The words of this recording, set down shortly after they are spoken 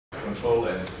control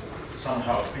and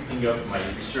somehow picking up my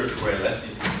research where I left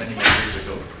it many years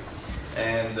ago.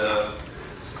 And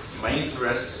my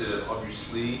interests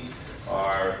obviously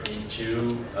are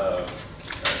into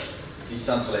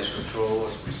decentralized control,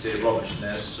 as we say,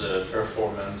 robustness,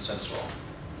 performance, and so on.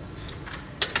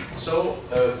 So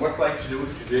what I'd like to do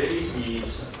today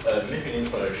is make an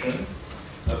introduction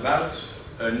about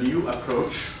a new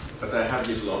approach that I have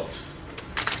developed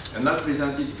and not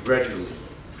presented gradually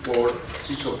for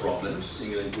SISO problems,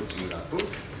 single input, single output.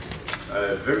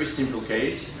 Very simple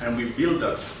case, and we build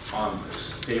up on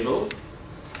stable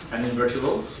and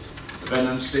invertible, then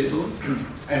unstable,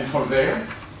 and from there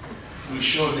we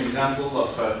show an example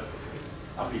of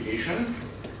application,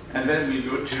 and then we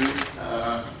go to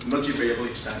multivariable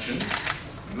expansion,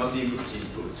 multi-input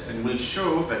input, and we'll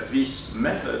show that this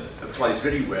method applies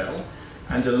very well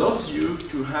and allows you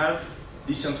to have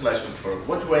decentralized control.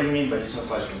 What do I mean by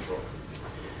decentralized control?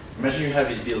 Imagine you have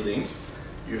this building,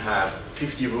 you have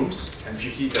 50 rooms and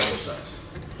 50 thermostats.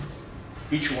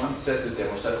 Each one sets the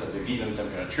thermostat at a given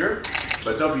temperature,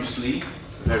 but obviously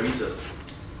there is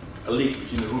a leak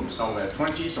between the rooms. Some are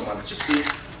 20, some are 60.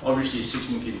 Obviously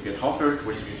 16 can get hotter,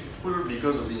 20 can get cooler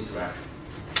because of the interaction.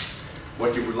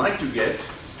 What you would like to get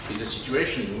is a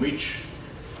situation in which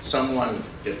someone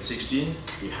gets 16,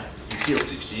 you feel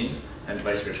 16, and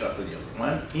vice versa for the other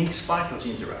one, in spite of the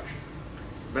interaction.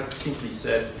 But simply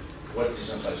said, what's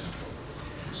decentralized control?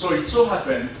 So it so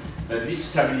happened that this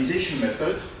stabilization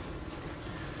method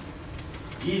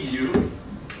gives you,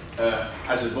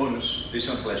 as a bonus,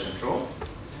 decentralized control.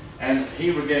 And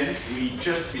here again, we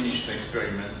just finished an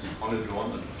experiment on a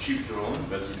drone, a cheap drone,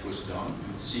 but it was done.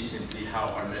 You'll see simply how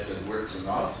our method works or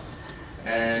not.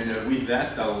 And with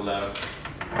that,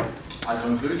 I'll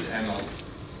conclude and I'll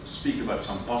speak about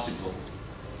some possible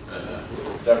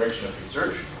direction of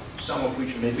research, some of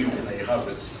which maybe we can have,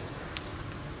 but see.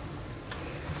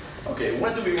 Okay,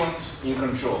 what do we want in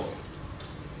control?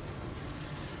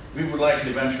 We would like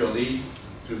eventually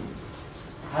to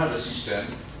have a system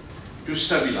to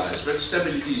stabilize, but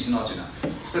stability is not enough.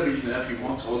 Stability enough, we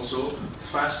want also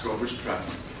fast, robust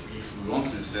tracking. If we want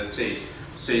to, let's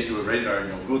say to a radar,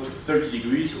 go to 30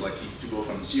 degrees, we're likely to go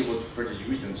from 0 to 30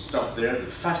 degrees and stop there the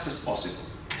fastest possible.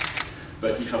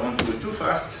 But if I want to go too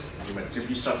fast, you might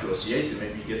simply start to oscillate and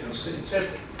maybe get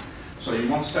unstable. So you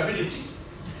want stability.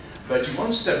 But you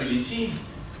want stability,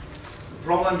 the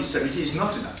problem with stability is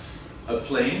not enough. A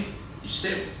plane is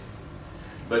stable,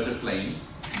 but a plane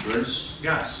burns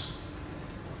gas.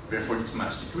 Therefore its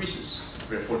mass decreases.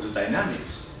 Therefore the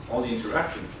dynamics, all the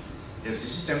interaction. If the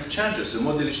system changes, the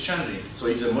model is changing. So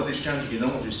if the model is changing, you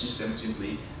don't want the system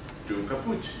simply to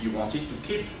kaput. You want it to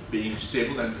keep being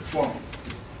stable and performing.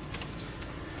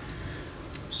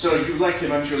 So you'd like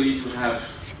eventually to have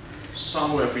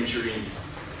some way of ensuring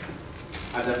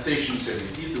adaptation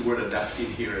stability. The word adaptive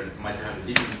here might have a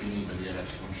different meaning than the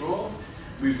adaptive control.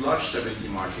 With large stability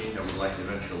margin, I would like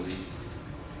eventually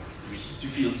to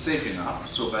feel safe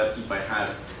enough so that if I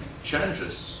have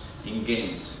changes in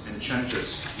gains and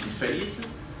changes in phase,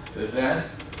 then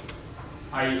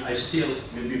I still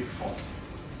will be performing.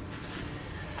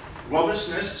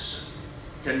 Robustness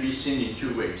can be seen in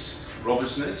two ways.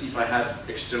 Robustness, if I have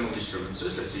external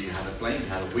disturbances, let's say you have a plane, you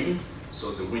have a wind,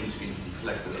 so the wind is going to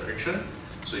deflect the direction,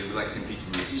 so you would like simply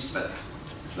to resist that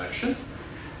deflection.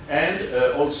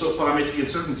 And also parametric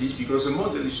uncertainties, because the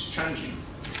model is changing.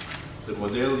 The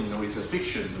model, is a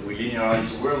fiction. We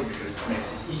linearize the world because it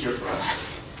makes it easier for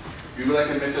us. We would like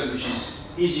a method which is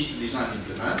easy to design and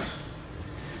implement,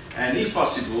 and if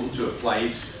possible, to apply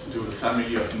it to a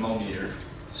family of nonlinear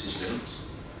systems.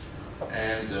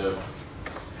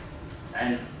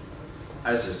 And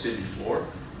as I said before,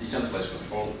 decentralized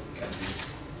control can be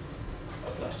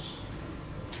a plus.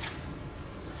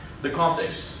 The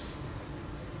context.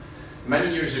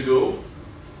 Many years ago,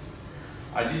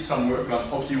 I did some work on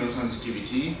optimal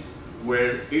sensitivity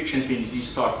where H infinity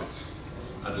started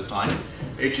at the time.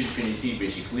 H infinity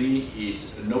basically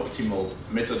is an optimal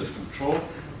method of control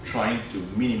trying to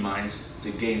minimize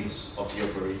the gains of the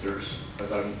operators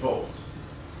that are involved.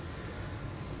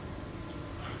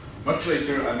 Much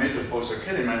later, I met a postdoc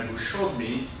element who showed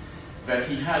me that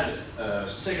he had a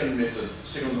second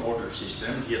order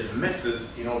system. He had a method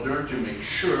in order to make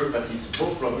sure that it's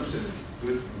both robust and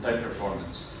good time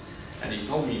performance. And he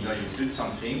told me, you did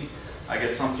something, I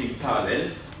get something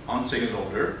parallel on second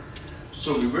order.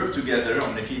 So we work together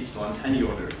on making it on any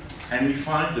order. And we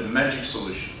find the magic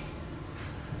solution.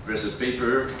 There's a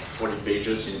paper, 40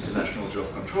 pages in International Journal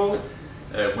of Control,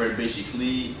 where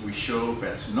basically we show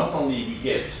that not only we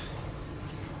get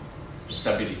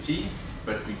stability,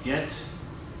 but we get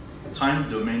time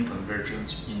domain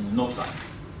convergence in no time.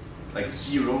 like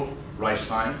 0 rise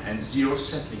time and 0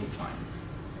 settling time.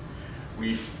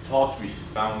 We thought we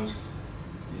found,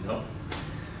 you know,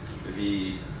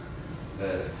 the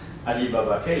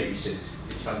Alibaba cave. We said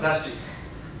it's fantastic.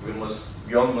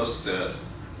 We almost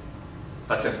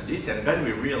patented it, and then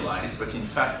we realized that in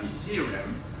fact the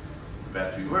theorem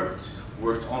that we worked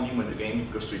only when the game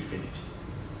goes to infinity.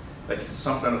 Like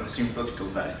some kind of asymptotical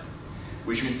value,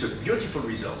 which means a beautiful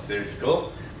result,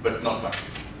 theoretical, but not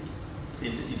practical.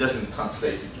 It doesn't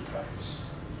translate into practice.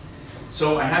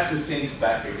 So I had to think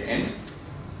back again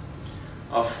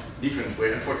of different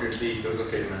ways. Unfortunately, Dr.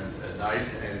 Kahneman died,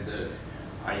 and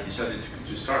I decided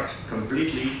to start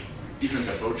completely different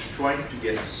approach, trying to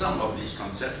get some of these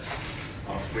concepts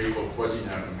of what we call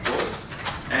quasi-diagonal control,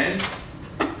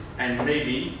 and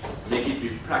maybe make it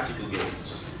with practical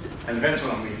games. And that's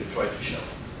what I'm going to try to show.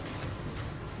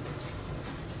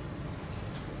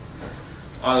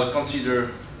 I'll consider a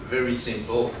very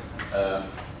simple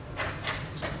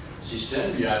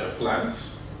system. You have a plant,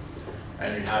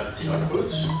 and you have the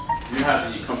output. You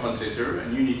have the compensator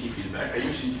and unity feedback. I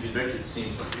use unity feedback, it's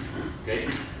simple, okay?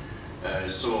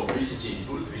 So this is the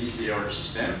input, this is the error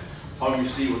system.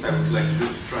 Obviously, what I would like to do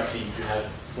to tracking to have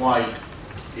y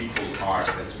equal r,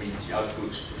 that means the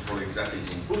output for exactly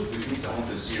the input, which means I want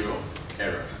a 0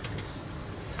 error.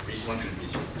 This one should be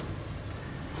 0.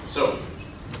 So,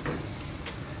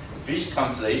 these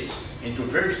translate into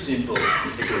very simple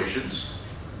equations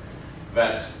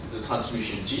that the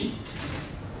transmission t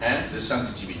and the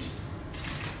sensitivity.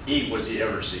 E was the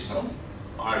error signal,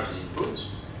 r is the input,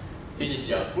 this is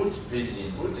the output, this is the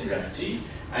input, and you have t.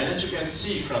 And as you can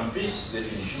see from this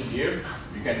definition here,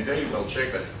 you can very well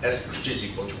check that S plus T is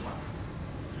equal to 1,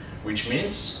 which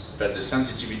means that the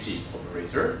sensitivity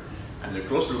operator and the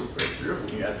closed loop operator,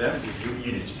 when you add them, give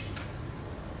you unity.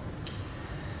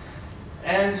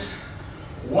 And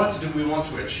what do we want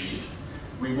to achieve?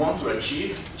 We want to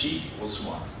achieve T equals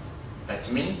 1.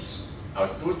 That means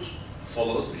output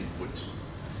follows the input.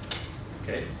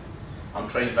 Okay? I'm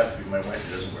trying that with my wife,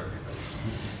 it doesn't work.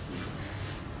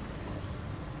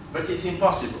 But it's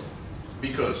impossible,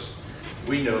 because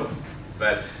we know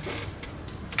that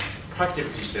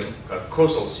practical systems,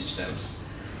 causal systems,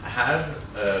 have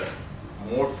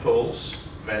more poles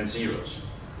than zeros.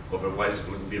 Otherwise, it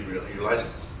wouldn't be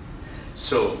realizable.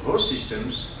 So those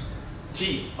systems,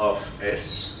 T of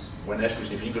S, when S goes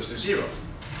to infinity, goes to 0.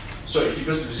 So if it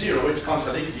goes to 0, it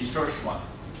contradicts the first one.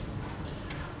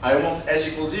 I want S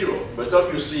equals 0, but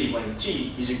obviously when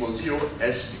T is equal to 0,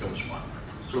 S becomes 1.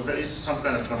 So there is some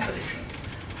kind of contradiction.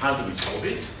 How do we solve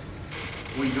it?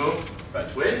 We go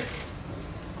that way.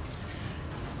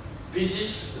 This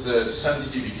is the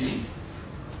sensitivity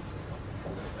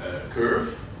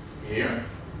curve here.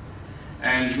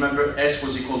 And remember, S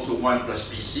was equal to 1 plus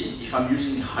Bc. If I'm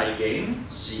using high gain,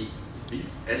 C,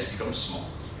 S becomes small.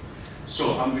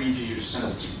 So I'm going to use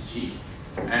sensitivity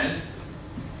and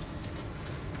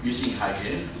using high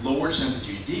gain, lower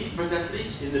sensitivity, but at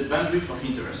least in the bandwidth of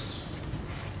interest.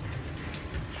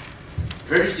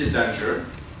 There is a danger,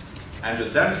 and the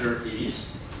danger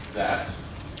is that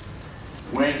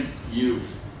when you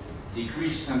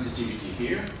decrease sensitivity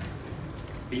here,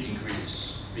 it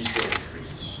increases, this way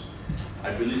increases.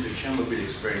 I believe the Chernobyl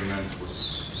experiment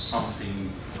was something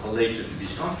related to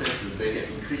this concept, that they get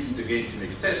increasing the gain to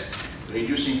make a test,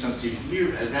 reducing sensitivity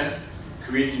here, and then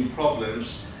creating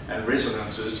problems and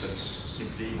resonances that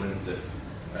simply went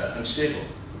unstable.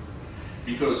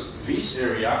 Because this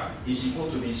area is equal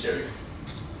to this area.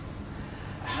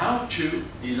 How to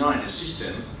design a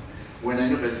system when I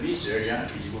know that this area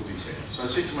is equal to this area? So I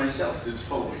say to myself the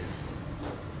following.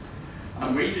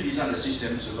 I'm going to design a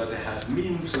system so that I have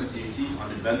minimum sensitivity on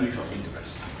the bandwidth of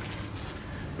interest.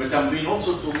 But I'm going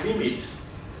also to limit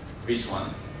this one,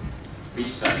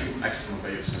 this value, maximum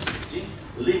value of sensitivity,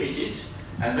 limit it,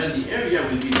 and then the area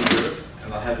will be bigger,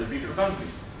 and I'll have a bigger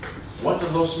bandwidth. What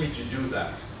allows me to do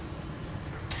that?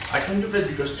 I can do that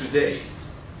because today,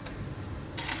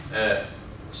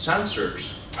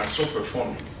 sensors are so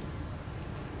performing.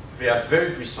 They are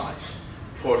very precise.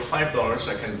 For $5,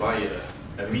 I can buy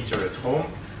a meter at home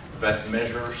that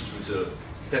measures to the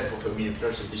tenth of a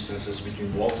millimeter the distances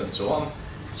between walls and so on.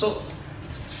 So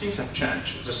things have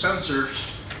changed. The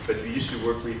sensors that we used to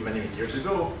work with many years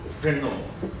ago, very normal.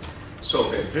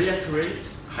 So they're very accurate,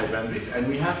 high bandwidth, and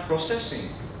we have processing.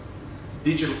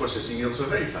 Digital processing is also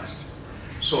very fast.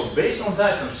 So based on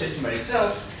that, I'm saying to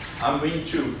myself, I'm going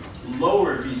to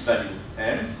lower this value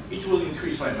M. It will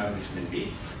increase my bandwidth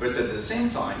maybe, but at the same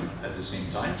time,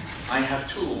 I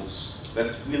have tools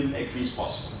that will make this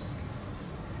possible.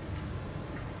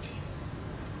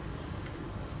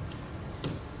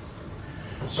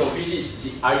 So this is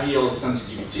the ideal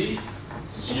sensitivity,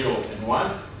 0 and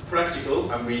 1.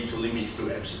 Practical, I'm going to limit to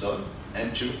epsilon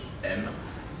and to m.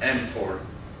 M for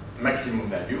maximum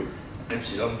value,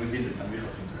 epsilon within the bandwidth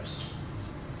of interest.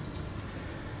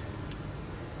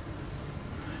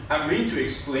 I'm going to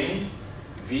explain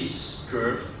this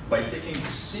curve by taking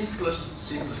the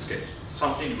simplest case,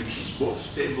 something which is both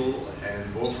stable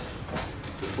and both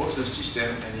the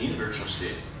system and the inverse of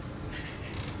state.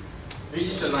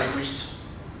 This is a Nyquist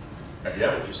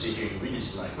area. What you see here in green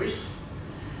is Nyquist.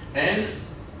 And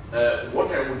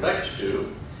what I would like to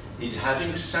do is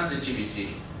having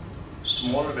sensitivity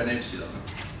smaller than epsilon.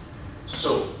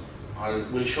 So I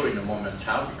will show in a moment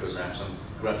how, because I have some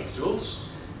graphic tools.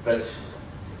 But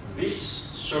this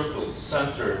circle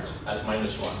centered at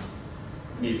 -1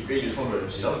 with radius smaller than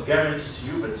epsilon guarantees to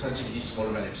you that sensitivity is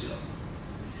smaller than epsilon.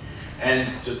 And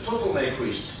the total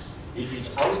Nyquist, if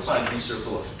it's outside this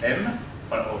circle of m,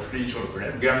 of radius over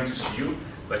m, guarantees to you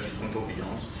that it won't go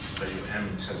beyond value m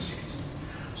in sensitivity.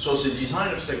 So the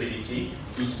design of stability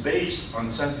is based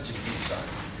on sensitivity design.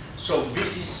 So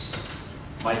this is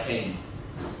my aim.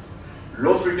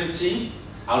 Low frequency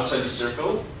outside the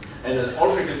circle, and an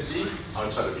all frequency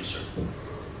outside of the circle.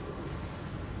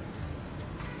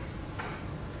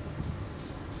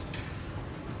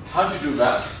 How to do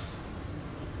that?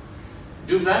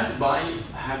 Do that by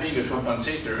having a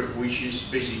compensator which is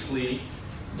basically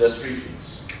does three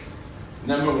things.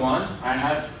 Number one, I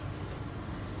have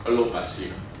a low pass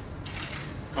here.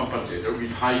 Compensator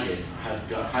with high gain. I have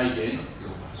got high gain,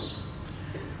 low pass.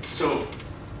 So,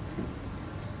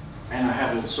 and I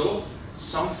have also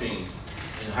something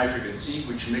in high frequency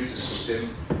which makes the system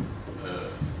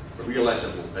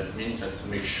realizable. That means that to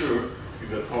make sure with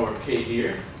the power k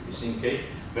here, missing k,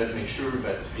 but make sure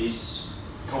that this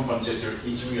compensator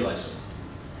is realizable.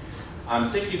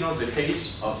 I'm taking out the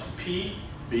case of P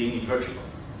being invertible.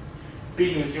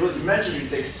 P being invertible, imagine you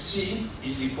take C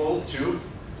is equal to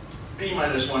P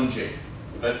minus 1J.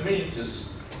 That means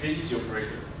this is the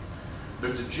operator.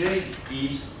 But the J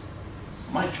is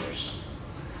my choice.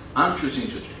 I'm choosing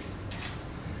the J.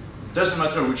 Doesn't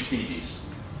matter which P it is.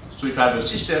 So if I have a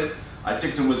system, I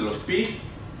take the model of P,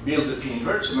 build the P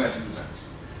inverse, and I do that.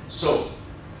 So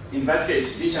in that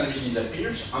case, this and this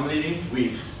disappears. I'm living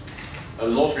with a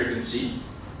low frequency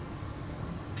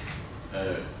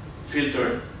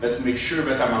filter that makes sure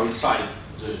that I'm outside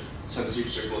the sensitive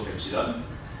circle of epsilon.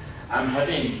 I'm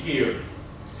having here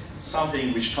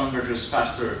something which converges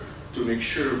faster to make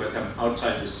sure that I'm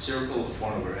outside the circle of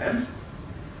 1 over m.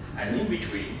 And in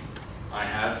between, I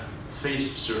have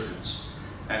phase circuits.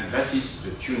 And that is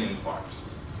the tuning part.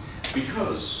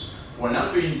 Because when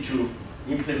I'm going to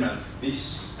implement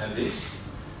this and this,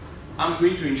 I'm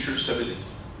going to ensure stability,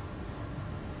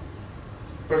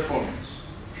 performance.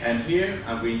 And here,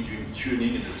 I'm going to do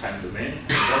tuning in the time domain.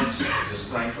 And that's the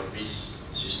strength of this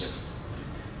system.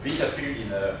 This appeared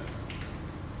in a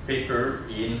paper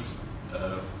in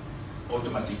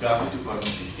Automatica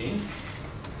 2015.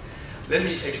 Let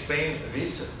me explain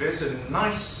this. There's a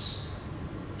nice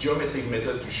geometric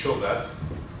method to show that.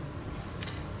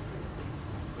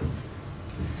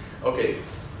 Okay,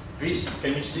 this,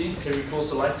 can you see? Can we close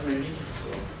the light maybe? So,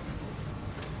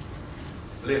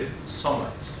 little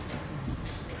sunlight.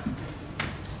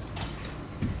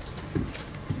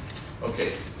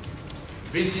 Okay,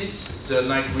 this is the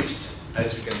Nyquist,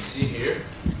 as you can see here.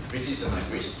 This is a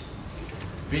Nyquist.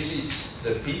 This is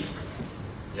the P,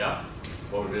 yeah,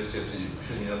 or this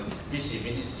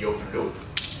is the open loop.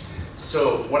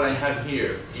 So what I have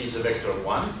here is a vector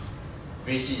 1.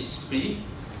 This is P.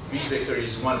 This vector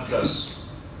is 1 plus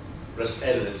L,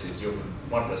 let's say, the open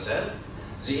 1 plus L.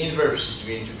 The inverse is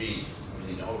going to be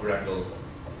within over angle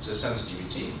the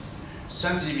sensitivity.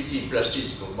 Sensitivity plus T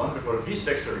is equal to 1, because this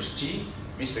vector is T,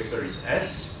 this vector is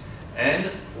S, and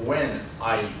when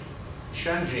I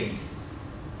changing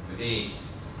the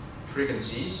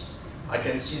frequencies, I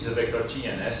can see the vector T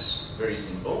and S, very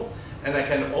simple, and I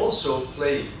can also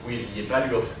play with the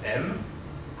value of M,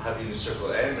 having the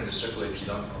circle M and the circle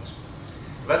epsilon also.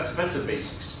 That's the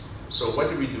basics. So what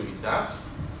do we do with that?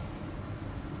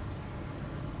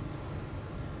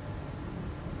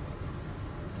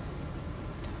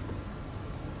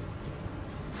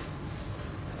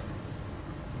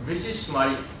 This is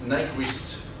my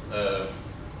Nyquist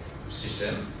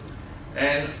system,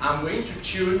 and I'm going to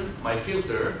tune my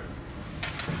filter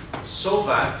so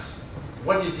that,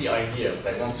 what is the idea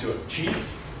that I want to achieve?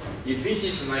 If this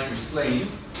is a Nyquist plane,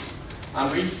 I'm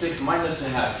going to take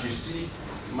 -1/2. You see,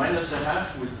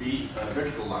 -1/2 would be a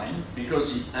vertical line,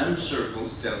 because the M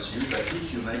circles tells you that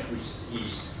if your Nyquist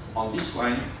is on this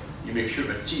line, you make sure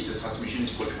that T, the transmission,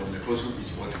 is equal to 1, the closed loop is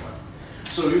equal to 1.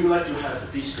 So we would like to have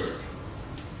this curve.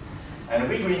 And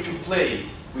we're going to play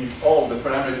with all the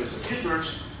parameters of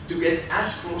filters to get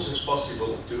as close as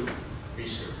possible to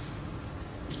this curve.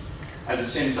 At the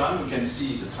same time, we can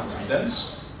see the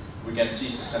transmittance, we can see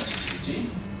the sensitivity,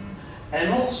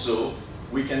 and also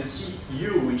we can see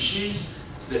U, which is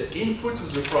the input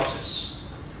of the process.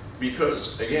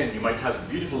 Because, again, you might have a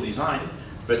beautiful design,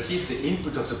 but if the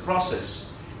input of the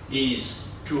process is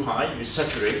too high, you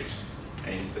saturate,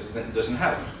 and it doesn't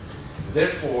help.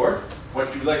 Therefore,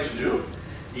 what you like to do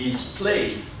is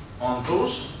play on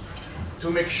those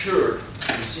to make sure,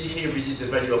 you see here, this is the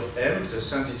value of M, the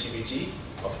sensitivity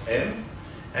of M,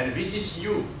 and this is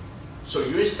U. So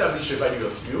you establish a value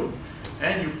of U,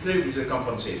 and you play with the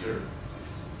compensator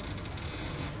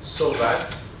so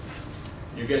that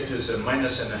you get to the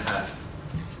 -1.5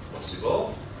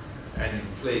 possible, and you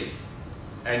play.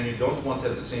 And you don't want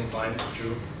at the same time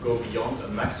to go beyond a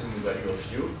maximum value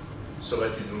of U so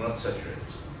that you do not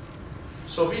saturate.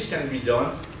 So this can be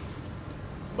done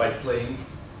by playing,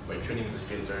 by tuning the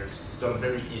filters. It's done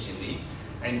very easily,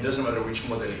 and it doesn't matter which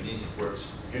model it is, it works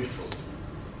beautifully.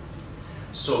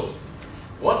 So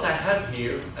what I have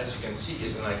here, as you can see,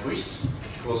 is an Nyquist,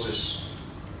 closest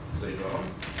later on.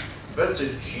 But the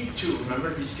G2, remember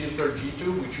this filter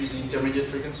G2, which is the intermediate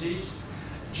frequencies?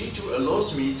 G2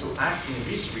 allows me to act in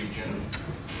this region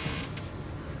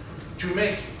to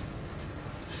make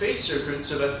phase circuits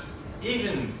so that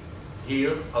even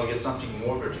here I'll get something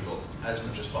more vertical as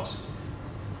much as possible.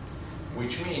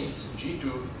 Which means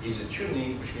G2 is a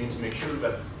tuning which means to make sure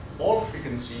that all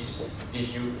frequencies give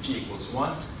you T equals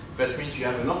 1. That means you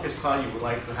have an orchestra, you would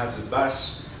like to have the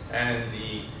bass and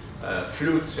the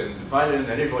flute and the violin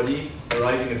and everybody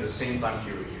arriving at the same time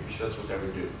here. So that's what I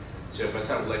would do. So but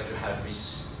I would like to have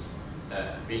this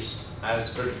as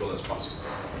vertical as possible.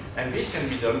 And this can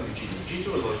be done with G2.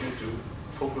 G2 allows you to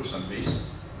focus on this.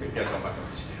 Maybe I'll come back on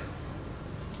this later.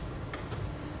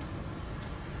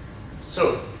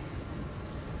 So,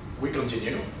 we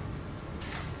continue.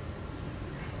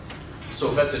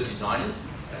 So that's the design,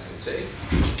 as I say.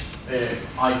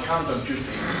 I count on two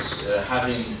things.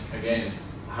 Having, again,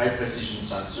 high precision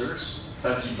sensors,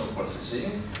 fast signal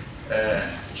processing,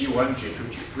 G1,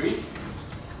 G2, G3.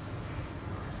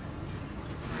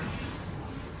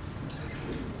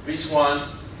 This one,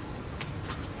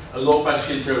 a low pass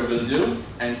filter will do,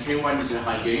 and K1 is a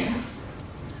high gain.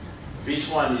 This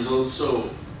one is also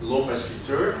low pass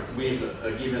filter with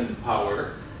a given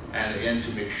power, and again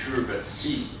to make sure that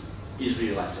C is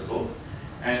realizable.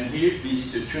 And here, this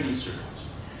is a tuning circuit.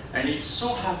 And it so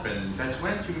happens that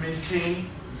when you maintain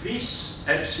this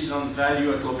epsilon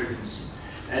value at low frequency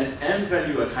and M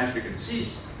value at high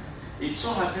frequencies, it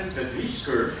so happens that this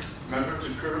curve, remember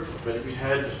the curve that we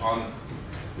had on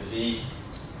the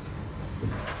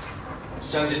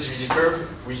sensitivity curve,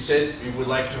 we said we would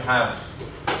like to have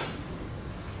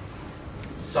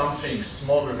something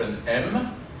smaller than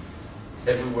M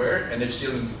everywhere and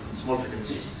epsilon in small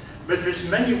frequencies. But there's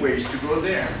many ways to go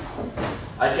there.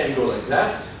 I can go like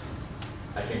that,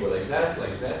 I can go like that,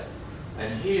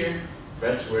 and here,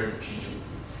 that's where G2.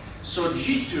 So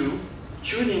G2,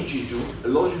 tuning G2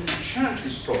 allows you to change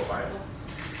this profile,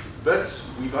 but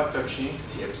without touching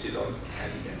the epsilon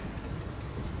and the M.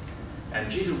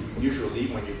 And G2, usually,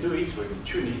 when you do it, when you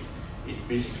tune it, it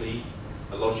basically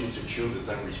allows you to tune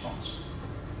the time response.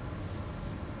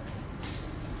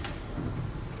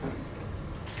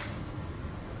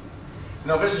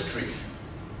 Now there's a trick.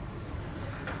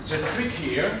 The trick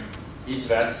here is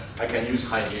that I can use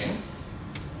high gain,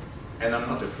 and I'm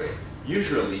not afraid.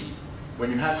 Usually,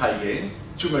 when you have high gain,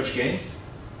 too much gain,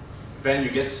 then you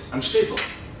get unstable.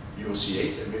 You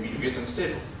oscillate, and maybe you get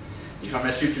unstable. If I'm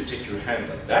asking you to take your hand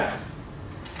like that,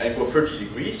 and go 30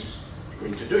 degrees, you're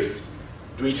going to do it.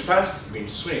 Do it fast, you're going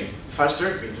to swing. Faster,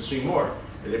 you're going to swing more.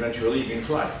 And eventually, you're going to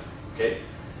fly. Okay?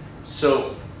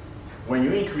 So, when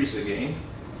you increase the gain,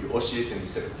 you oscillate and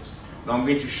destabilize. Now I'm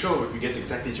going to show that we get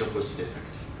exactly the opposite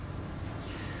effect.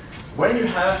 When you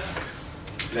have,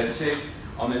 let's say,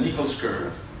 on a Nichols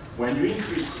curve, when you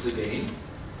increase the gain,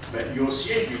 you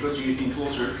oscillate because you're getting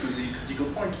closer to the critical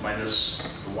point, minus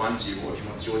 1, 0, if you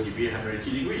want 0 dB,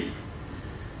 180 degrees.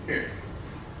 Here.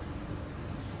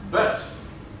 But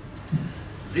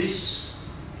this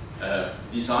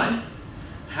design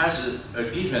has a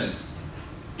given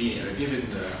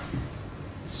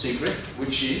secret,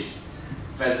 which is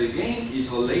that the gain is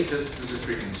related to the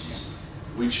frequencies,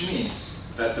 which means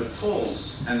that the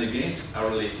poles and the gains are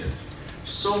related,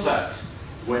 so that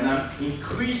when I'm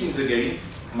increasing the gain,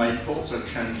 my poles are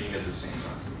changing at the same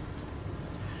time.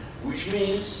 Which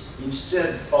means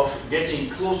instead of getting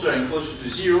closer and closer to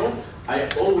 0, I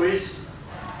always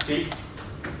keep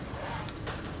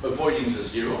avoiding the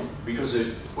zero because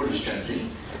the pole is changing.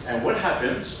 And what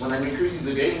happens when I'm increasing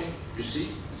the gain? You see,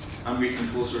 I'm getting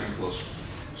closer and closer.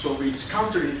 So it's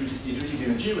counterintuitive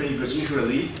in engineering because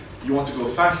usually you want to go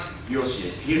fast, you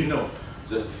oscillate. Here, no.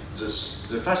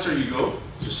 The faster you go,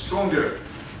 the stronger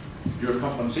your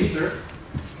compensator,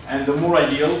 and the more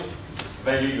ideal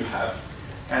value you have.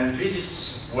 And this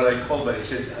is what I call, what I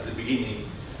said at the beginning,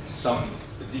 some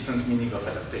different meaning of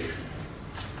adaptation.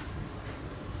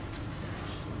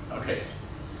 Okay.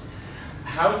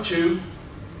 How to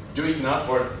do it now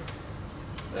for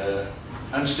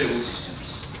unstable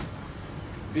systems?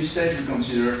 This stage we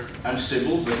consider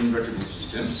unstable but invertible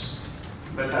systems,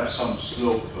 but have some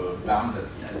slope bound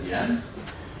at the end.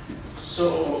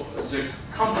 So the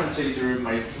compensator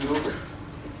might look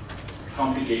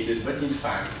complicated, but in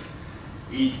fact,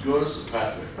 it goes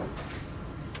that way.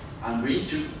 I'm going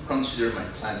to consider my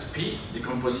plant P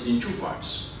decomposed in two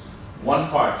parts. One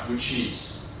part which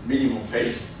is minimum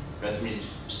phase, that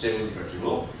means stable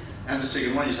invertible, and the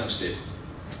second one is unstable.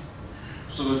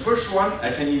 So the first one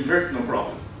I can invert, no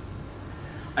problem.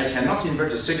 I cannot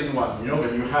invert the second one. You know,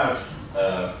 when you have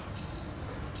a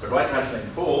right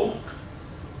half-length pole,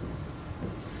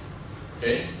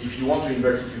 okay, if you want to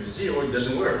invert it to zero, it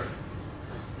doesn't work.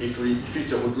 If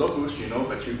it's a root locus, you know,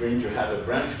 but you're going to have a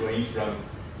branch going from,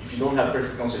 if you don't have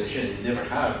perfect constellation, you never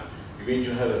have, you're going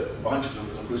to have a branch of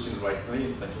the locus in the right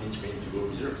plane, that means going to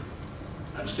go zero.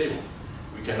 Unstable.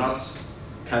 We cannot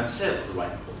cancel the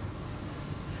right pole.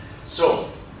 So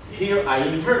here I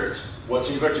invert what's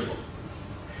invertible.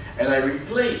 And I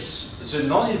replace the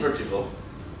non-invertible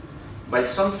by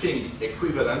something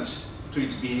equivalent to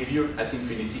its behavior at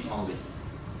infinity only.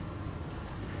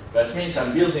 That means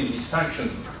I'm building this function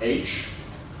h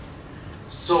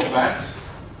so that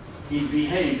it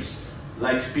behaves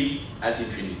like p at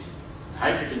infinity.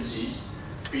 High frequencies,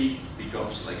 p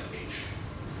becomes like h.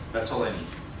 That's all I need.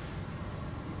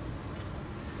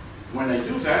 When I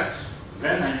do that,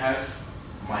 then I have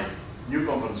my new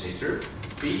compensator,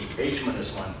 p h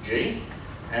minus 1 j,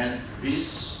 and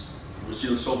this will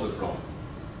still solve the problem.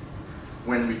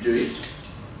 When we do it,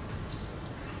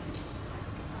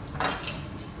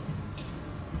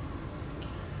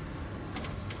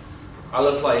 I'll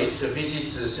apply it.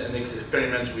 This is an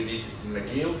experiment we did in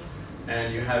McGill,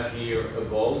 and you have here a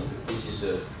ball. This is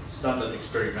a standard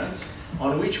experiment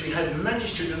on which we had many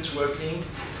students working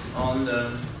on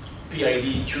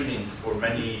PID tuning for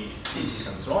many theses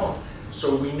and so on.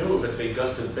 So we knew that they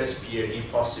got the best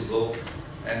PID possible,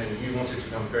 and we wanted to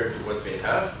compare to what they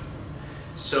have.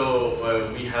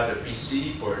 So we have a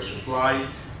PC for a supply.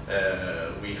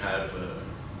 We have a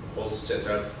whole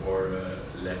setup for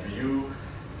lab view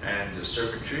and the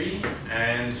circuitry,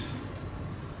 and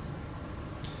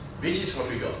this is what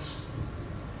we got.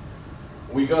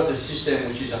 We got a system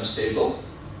which is unstable,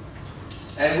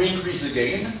 and we increase the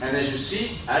gain, and as you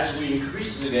see, as we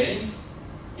increase the gain,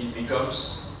 it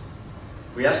becomes,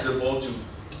 we ask the ball to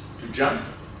jump,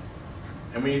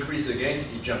 and we increase the gain,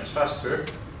 it jumps faster,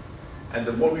 and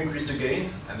the more we increase the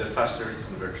gain, and the faster it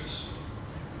converges.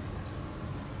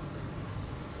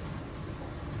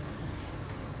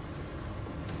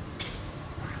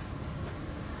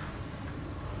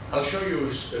 I'll show you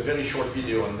a very short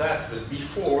video on that, but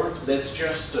before, let's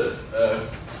just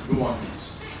go on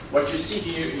this. What you see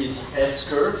here is the S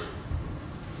curve,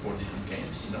 for different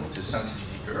gains, you know, the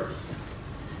sensitivity curve.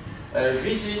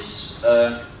 This is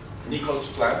Nichols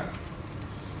plan,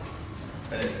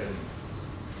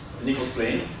 Nichols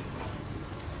plane.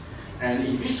 And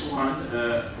in this one,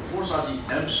 those are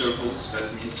the M circles.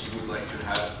 That means you would like to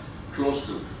have closed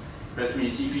loop. That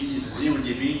means if this is 0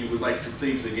 dB, you would like to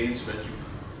place the gain so that you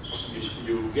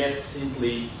get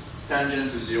simply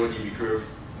tangent to 0 dB curve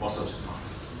most of the time.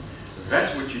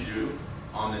 That's what you do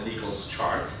on a Nichols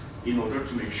chart in order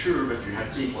to make sure that you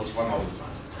have t equals 1 all the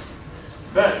time.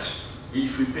 But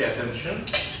if we pay attention,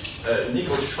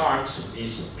 Nichols chart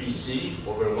is PC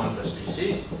over 1 plus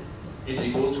PC is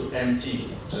equal to MT,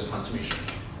 the transmission.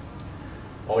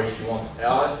 Or if you want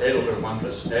L over 1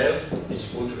 plus L is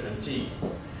equal to MT.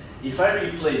 If I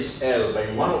replace L by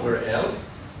 1 over L,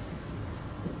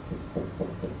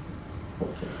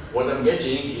 what I'm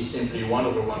getting is simply 1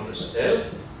 over 1 plus L,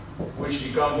 which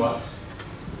become what?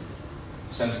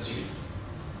 Sensitivity.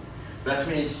 That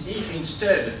means if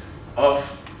instead of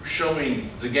showing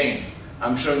the gain,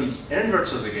 I'm showing the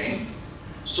inverse of the gain,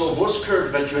 so those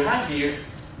curves that you have here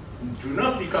do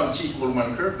not become t equal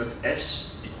 1 curve, but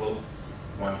s equal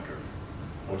 1 curve,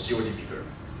 or 0 dB curve.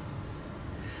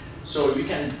 So you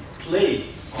can play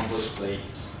on those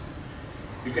planes.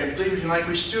 You can play with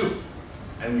Nyquist too.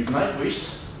 And with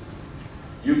Nyquist,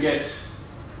 you get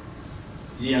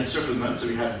the encirclement, so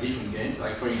you have different gains.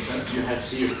 Like for instance, you have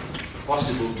here a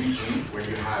possible region where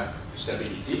you have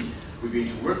stability. We're going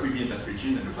to work within that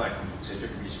region and apply a compensator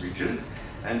to this region.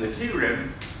 And the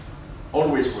theorem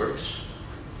always works,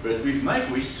 but with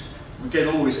Nyquist, we can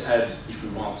always add, if we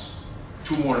want,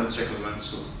 2 more encirclements,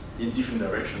 so in different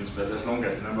directions, but as long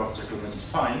as the number of encirclements is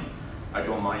fine, I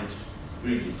don't mind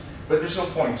doing it. But there's no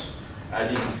point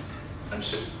adding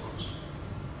encirclements.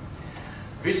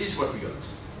 This is what we got.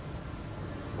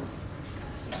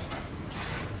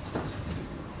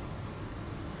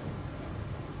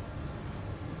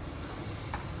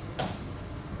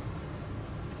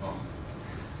 Oh,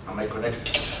 am I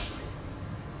connected?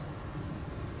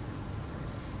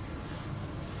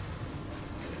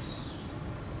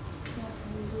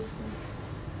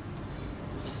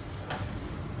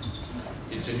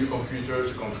 It's a new computer,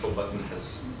 the control button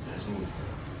has moved.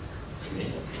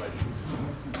 Okay.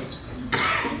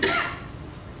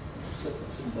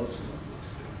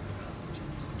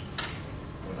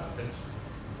 What happened?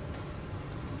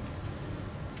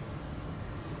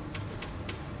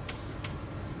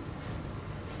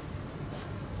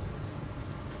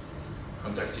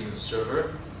 Contacting the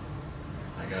server.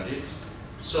 I got it.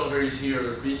 Server is here.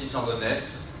 This is on the net.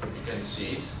 You can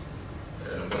see it.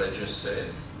 What I just said.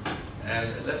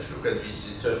 And let's look at this.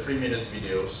 It's a 3-minute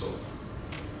video, so.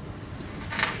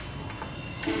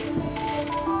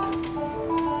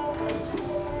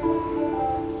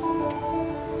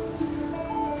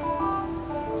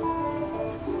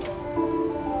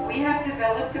 We have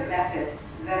developed a method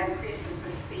that increases the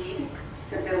speed,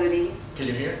 stability, Can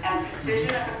you hear? and precision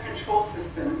of a control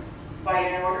system by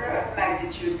an order of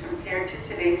magnitude compared to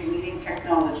today's leading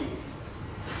technologies.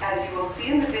 As you will see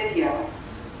in the video,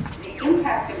 the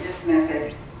impact of this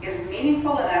method is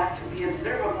meaningful enough to be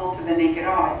observable to the naked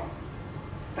eye,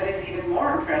 but is even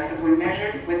more impressive when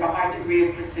measured with a high degree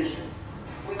of precision.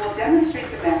 We will demonstrate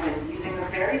the method using a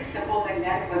very simple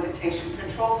magnetic levitation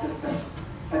control system,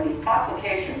 but the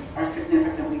applications are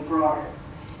significantly broader.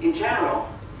 In general,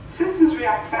 systems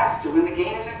react faster when the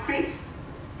gain is increased.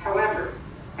 However,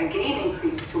 a gain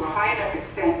increase to a high enough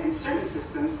extent in certain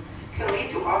systems can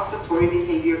lead to oscillatory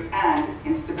behavior and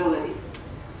instability.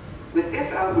 With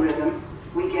this algorithm,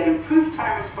 we get improved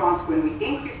time response when we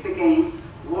increase the gain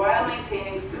while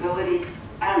maintaining stability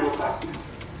and robustness.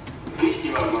 This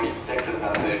new algorithm takes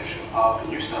advantage of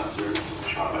new sensors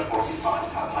which are much more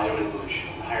precise, have higher resolution,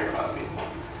 higher bandwidth,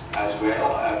 as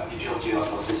well as digital signal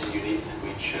processing units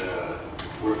which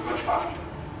work much faster.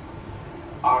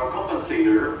 Our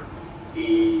compensator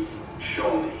is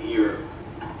shown here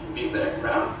in this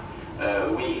diagram.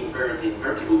 We invert the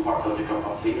invertible part of the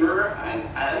compensator and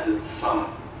added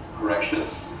some corrections,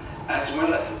 as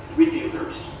well as 3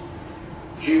 filters.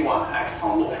 J1 acts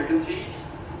on low frequencies,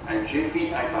 and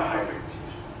J3 acts on high frequencies.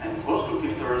 And those 2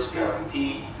 filters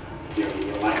guarantee the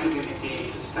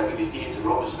reliability, the stability, the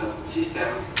robustness of the system,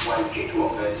 while J2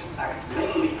 of S acts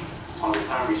mainly on the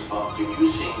time response,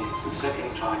 reducing the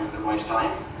setting time and the rise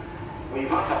time,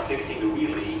 without affecting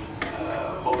really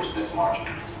robustness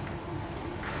margins.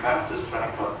 That's the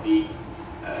strength of the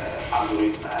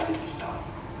algorithm as it is now.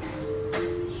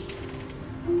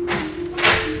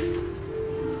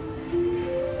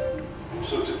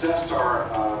 So to test our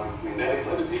magnetic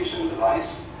levitation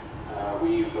device,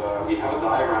 we have a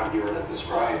diagram here that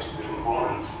describes the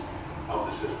components of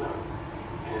the system.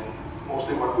 And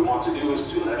mostly what we want to do is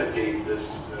to levitate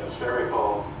this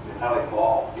spherical metallic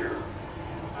ball here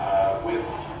with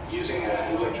using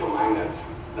an electromagnet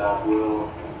that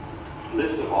will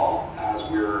lift the ball as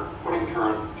we're putting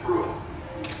current through it.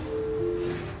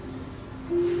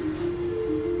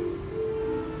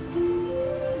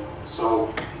 So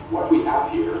what we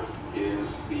have here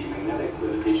is the magnetic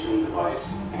levitation device,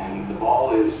 and the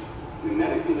ball is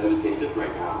magnetically levitated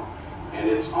right now, and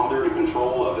it's under the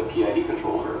control of a PID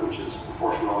controller, which is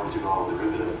proportional integral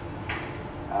derivative.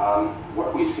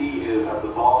 What we see is that the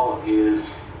ball is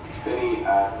steady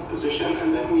at a position,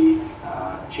 and then we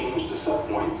change the set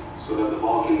point so that the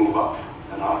ball can move up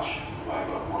a notch by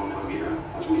about 1 millimeter,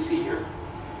 as we see here.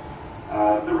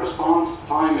 The response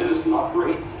time is not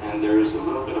great, and there is a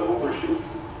little bit of overshoot,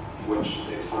 which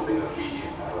is something that we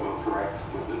will correct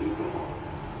with the new control.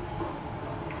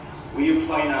 We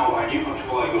apply now a new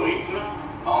control algorithm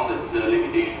on the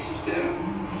levitation system,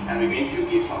 and we're going to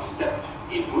give some step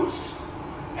inputs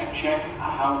and check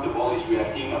how the ball is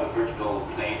reacting on the vertical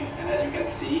plane. And as you can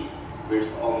see, there's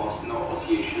almost no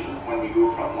oscillation when we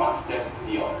go from one step to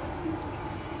the other.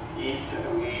 If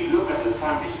we look at the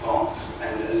time response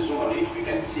and zoom on it, we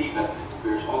can see that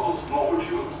there's almost no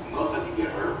overshoot, no static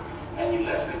error, and in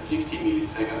less than 60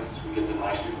 milliseconds, we get a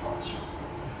nice response.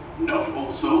 Note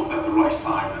also that the rise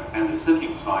time and the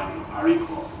setting time are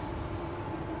equal.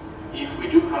 If we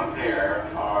do compare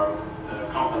our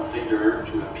compensator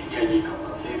to a PID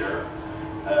compensator,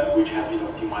 which has been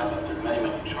optimized after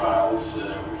many trials,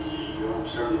 we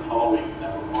observe the following.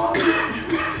 Number one, the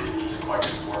truth is quite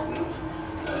important.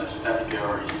 Static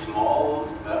error is small,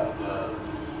 but the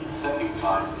setting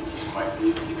time is quite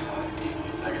big, 650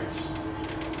 milliseconds.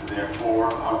 Therefore,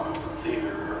 our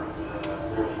compensator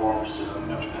performs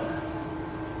much better.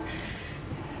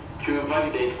 To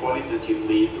validate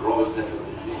qualitatively the robustness of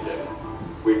the system,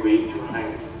 we're going to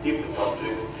hang different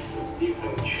objects,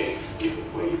 different shapes,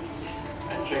 different weights,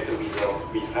 and check the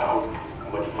results without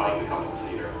modifying the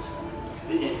compensator.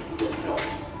 This is the result.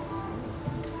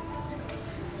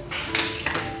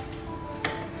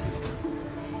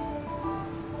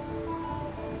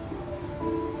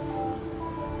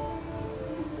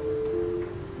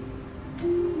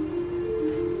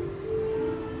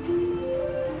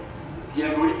 The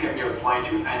algorithm can be applied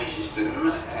to any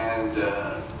system, and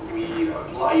we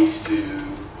apply it to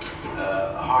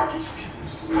a hard disk.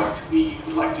 What we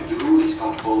would like to do is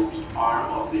control the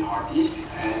arm of the hard disk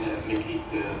and make it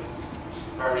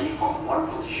vary from one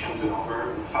position to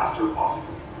another the faster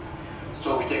possible.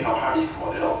 So we take our hard disk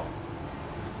model,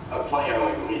 apply our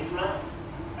algorithm,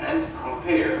 and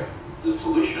compare the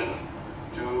solution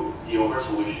to the other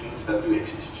solutions that do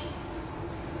exist.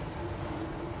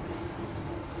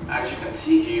 As you can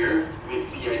see here,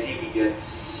 with PID we get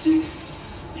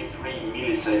 63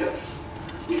 milliseconds.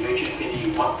 With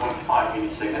HFD 1.5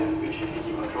 milliseconds, with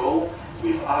HFD control.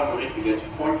 With algorithm we get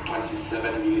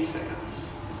 0.27 milliseconds.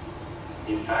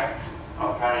 In fact,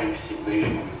 comparing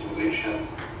simulation with simulation,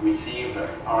 we see that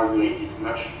our algorithm is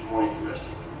much more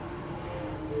interesting.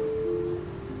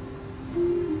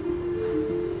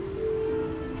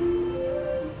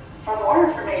 For more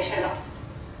information,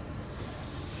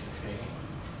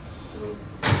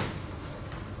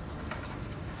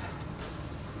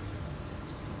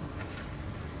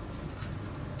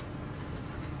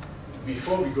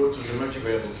 before we go to the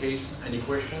multivariable case, any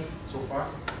question so far?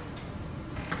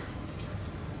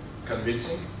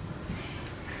 Convincing?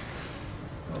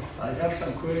 I have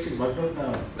some questions, but not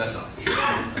now. No.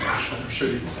 I'm sure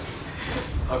you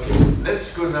will. Okay,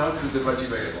 let's go now to the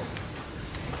multivariable.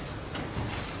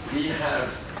 We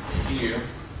have here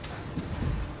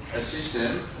a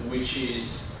system which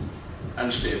is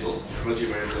unstable,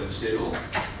 multivariable unstable,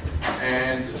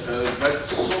 and but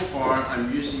so far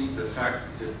I'm using the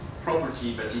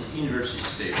property that it inversely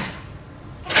stable.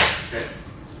 Okay?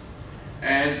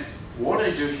 And what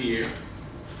I do here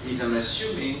is I'm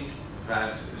assuming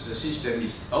that the system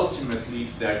is ultimately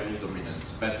diagonally dominant.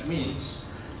 That means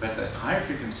that at higher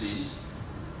frequencies,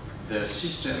 the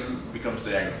system becomes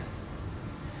diagonal.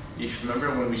 If you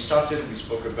remember when we started, we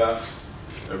spoke about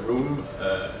a room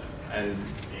and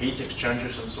heat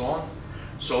exchangers and so on.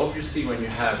 So obviously when you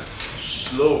have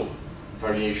slow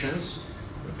variations,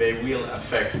 they will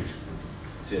affect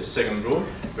the second room.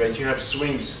 When you have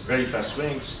swings, very fast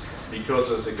swings, because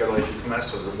of the calorific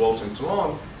mass of the walls and so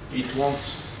on, it won't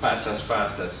pass as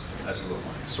fast as a low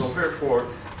one. So therefore,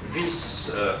 this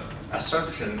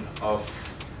assumption of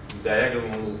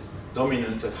diagonal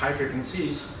dominance at high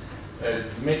frequencies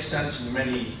makes sense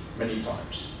many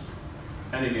times.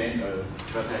 And again,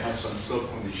 that I have some slope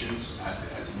conditions at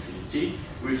infinity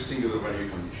with singular value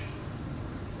condition.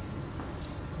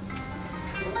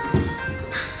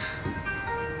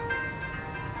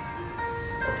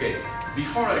 Okay,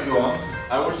 before I go on,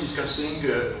 I was discussing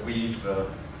with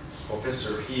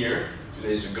professor here 2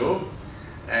 days ago,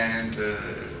 and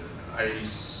I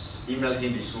emailed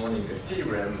him this morning a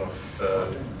theorem of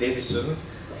Davidson,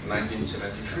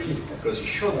 1973, because he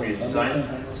showed me a design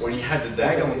where he had a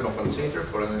diagonal compensator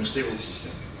for an unstable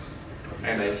system.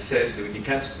 And I said that you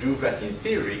can't do that in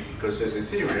theory because there's a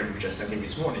theorem which I sent him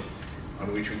this morning,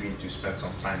 on which we're going to spend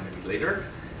some time maybe later.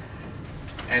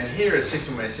 And here I said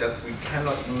to myself, we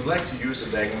would like to use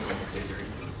a diagonal compensator.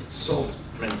 It solves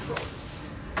many problems.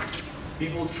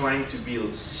 People trying to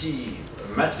build C,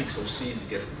 a matrix of C,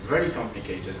 get very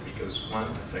complicated because one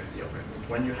affects the other. But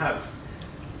when you have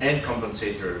n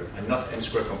compensator and not n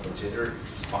square compensator,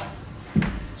 it's fine.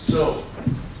 So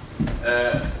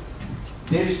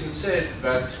Davidson said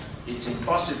that it's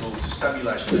impossible to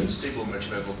stabilize an unstable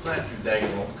multivariable plant with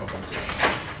diagonal compensation.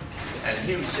 And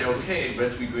here we say, okay,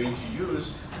 but we're going to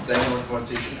use diagonal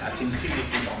compensation at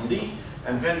infinity only,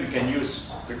 and then we can use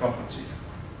the compensator.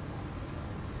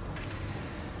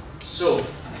 So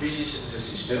this is the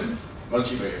system,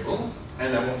 multivariable,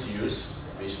 and I want to use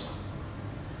this one.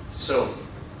 So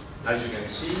as you can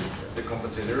see, the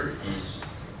compensator is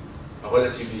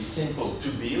relatively simple to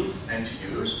build and to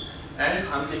use. And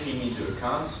I'm taking into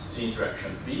account the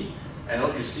interaction P, and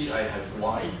obviously I have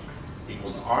Y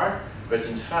equal R, but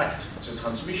in fact, the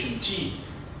transmission T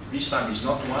this time is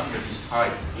not 1, but is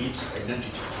I, its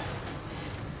identity.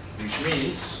 Which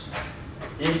means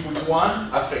input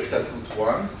 1 affects output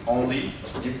 1 only,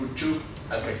 input 2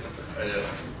 affects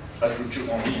output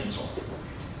 2 only, and so on.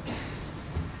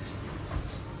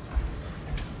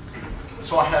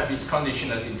 So I have this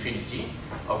condition at infinity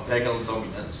of diagonal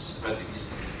dominance, but it is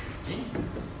infinity.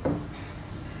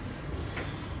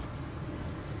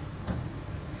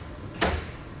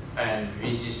 And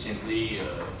this is simply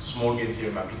a small game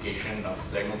theorem application of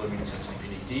diagonal dominance at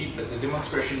infinity, but the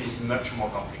demonstration is much more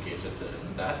complicated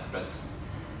than that, but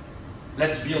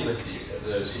let's build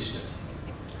the system.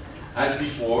 As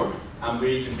before, I'm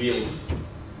going to build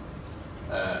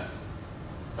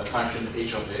a function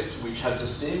h of s, which has the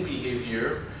same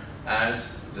behavior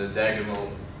as the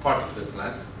diagonal part of the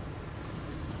plant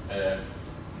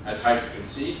at high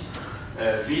frequency.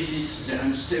 This is the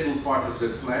unstable part of the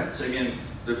plant. So again,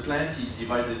 the plant is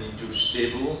divided into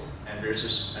stable and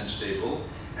versus unstable,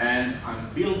 and I'm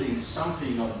building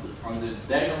something on the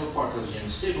diagonal part of the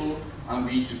unstable. I'm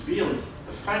going to build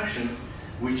a function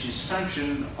which is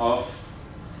function of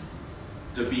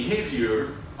the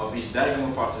behavior of this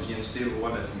diagonal part of the unstable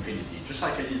one at infinity, just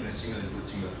like I did in a single input,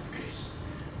 single output case.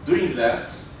 Doing that,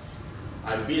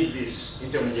 I build this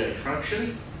intermediary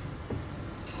function,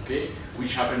 okay,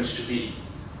 which happens to be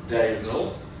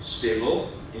diagonal, stable,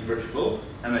 invertible,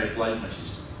 and I apply my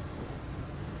system.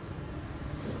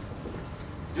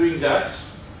 Doing that,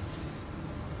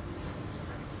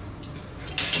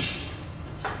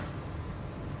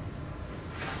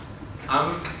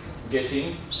 I'm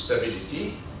getting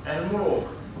stability, and moreover,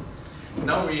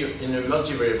 now we're in a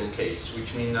multivariable case,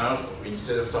 which means now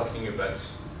instead of talking about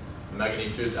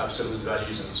magnitude, absolute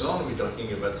values, and so on, we're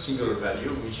talking about singular value,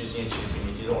 which is the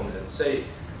infinity norm, let's say,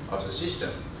 of the system.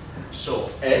 So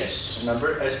S,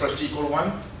 remember, S plus T equal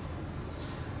 1?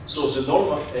 So the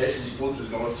norm of S is equal to the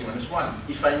norm of T minus 1.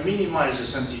 If I minimize the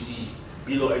sensitivity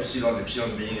below epsilon,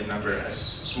 epsilon being a number as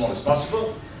small as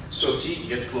possible, so T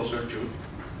gets closer to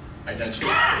identity.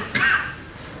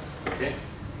 Okay?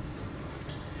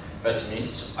 That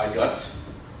means I got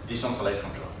decentralized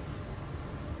control.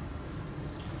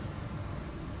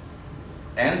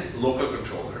 And local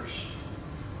controllers.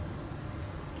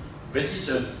 This is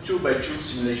a 2x2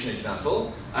 simulation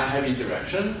example. I have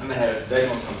interaction, and I have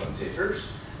diagonal compensators,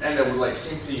 and I would like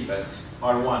simply that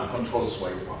R1 controls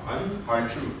Y1,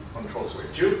 R2 controls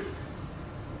Y2,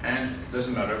 and it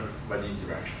doesn't matter what the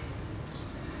interaction.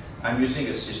 I'm using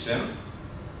a system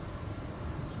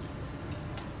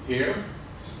here.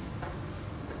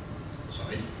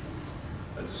 Sorry,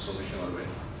 that's the solution already.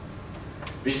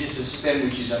 This is a system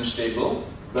which is unstable,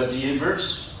 but the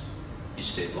inverse is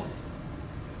stable.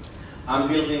 I'm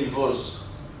building those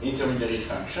intermediary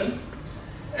function,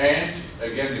 and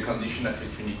again the condition at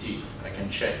infinity. I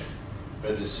can check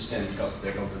whether the system becomes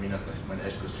diagonal dominant when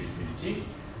S goes to infinity,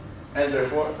 and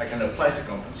therefore I can apply the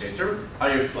compensator. I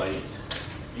apply it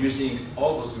using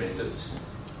all those methods,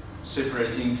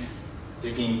 separating,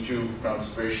 taking into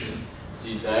consideration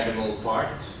the diagonal part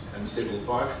and stable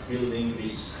part, building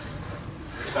this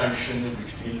function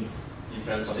which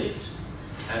depends on it,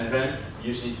 and then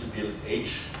use it to build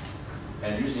H,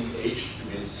 and using H to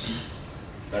build C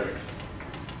directly.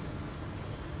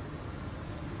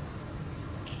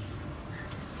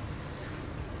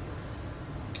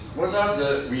 What are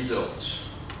the results?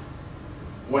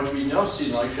 What we now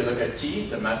see now, if you look at T,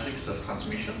 the matrix of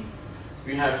transmission,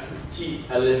 we have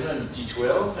T11 and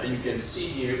T12, and you can see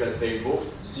here that they both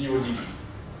 0 dB.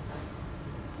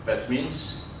 That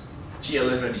means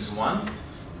T11 is 1,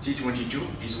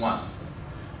 T22 is 1.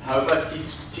 How about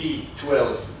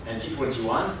T12 and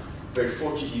T21? They're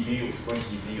 40 dB or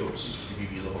 20 dB or 60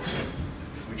 dB below,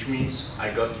 which means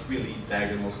I got really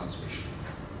diagonal transmission.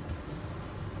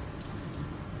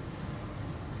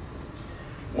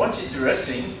 What's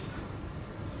interesting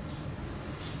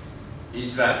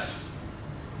is that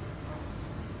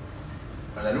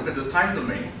when I look at the time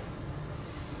domain,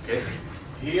 okay,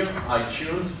 here I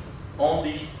tuned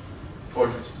only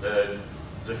for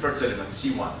the first element,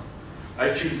 C1.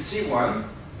 I tuned C1,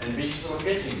 and this is what I'm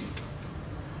getting.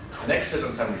 An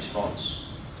excellent time response.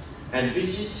 And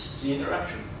this is the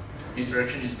interaction. The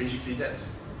interaction is basically dead,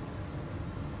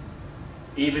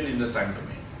 even in the time domain.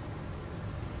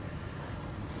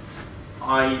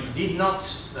 I did not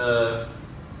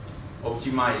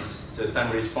optimize the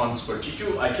time response for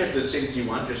T2. I kept the same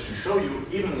T1 just to show you,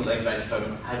 even like that, if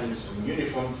I'm having some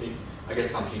uniform thing, I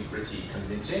get something pretty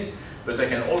convincing. But I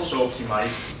can also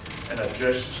optimize and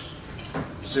adjust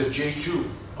the J2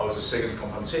 of the second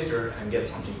compensator and get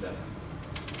something better.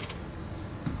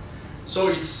 So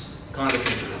it's kind of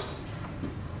interesting.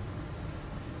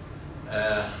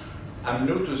 I'm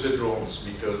new to the drones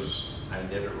because I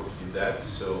never worked with that,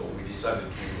 so we decided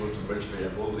to go to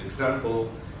multivariable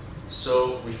example.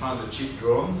 So we found a cheap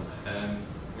drone and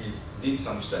we did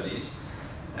some studies,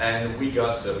 and we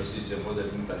got, this is a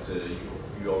modeling that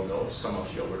you all know, some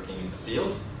of you are working in the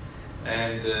field,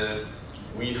 and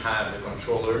we have a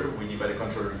controller. We divide the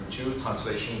controller into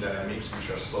translation dynamics,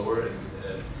 which are slower,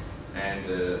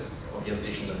 and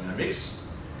orientation dynamics,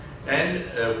 and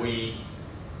we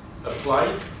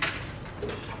applied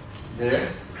there,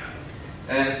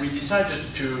 and we decided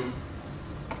to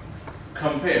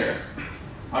compare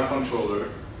our controller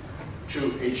to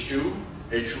H2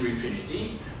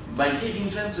 infinity by giving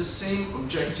them the same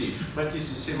objective. That is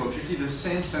the same objective, the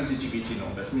same sensitivity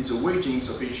norm. That means the weightings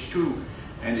of H2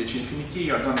 and H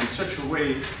infinity are done in such a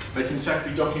way that in fact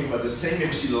we're talking about the same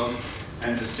epsilon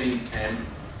and the same m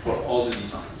for all the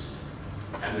designs.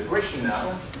 And the question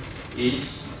now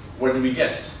is, what do we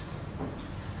get?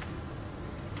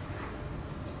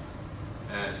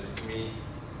 And let me,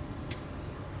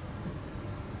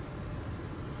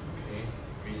 okay,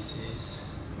 this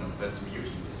is, no, that's me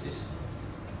using this.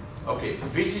 Okay,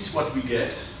 this is what we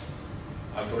get.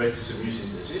 I'll go back to the mu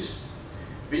synthesis.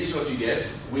 This is what you get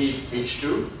with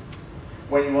H2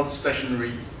 when you want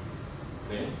stationary.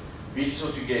 Okay? This is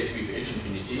what you get with H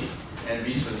infinity, and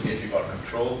this is what you get with our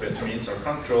control. That means our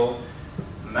control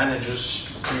manages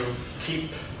to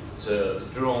keep the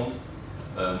drone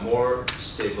more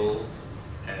stable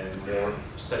and more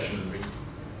stationary.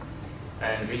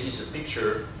 And this is a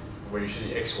picture where you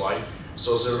see the XY.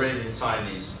 So the red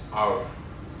inside is our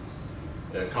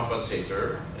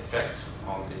compensator effect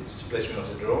on the displacement of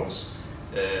the drones.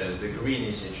 The green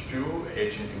is H2,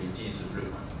 H infinity is the blue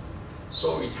one.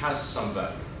 So it has some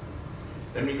value.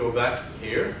 Let me go back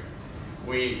here.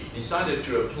 We decided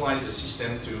to apply the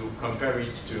system to compare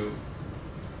it to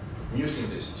mu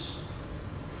synthesis.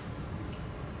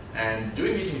 And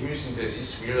doing it in mu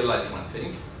synthesis, we realized one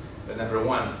thing. That number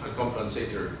one, a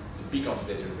compensator, the B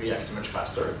compensator reacts much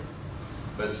faster.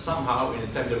 But somehow in the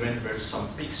time domain, there's some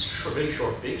peaks, very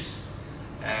short peaks.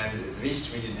 And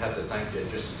this, we didn't have the time to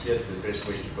adjust it yet, the best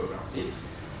way to program it.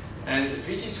 And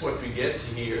this is what we get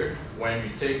here when we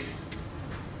take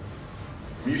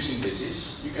mu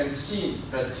synthesis. You can see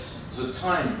that the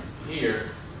time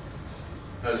here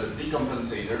as a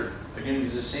decompensator, again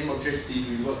with the same objective,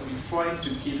 we try to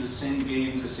keep the same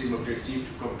gain, the same objective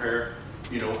to compare,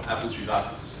 apples with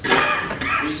apples.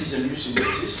 This is a mu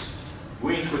synthesis.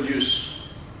 We introduce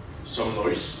some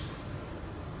noise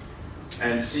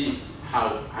and see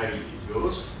how highly it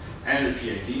goes, and the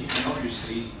PID, and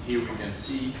obviously here we can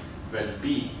see that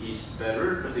B is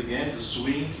better, but again the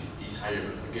swing is higher.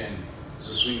 Again,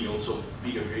 the swing is also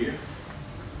bigger here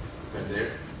than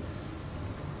there.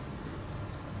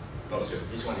 No, so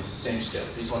this one is the same scale.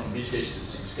 This one in this case is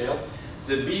the same scale.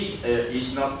 The B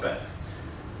is not bad.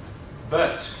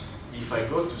 But if I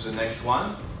go to the next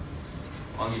one,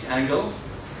 on the angle,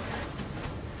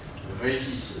 this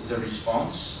is the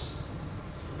response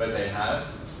that I have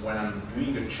when I'm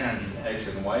doing a change in X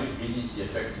and Y. This is the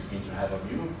effect it's going to have on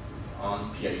mu,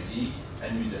 on PID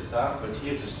and mu delta, but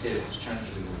here the scale has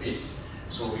changed a little bit.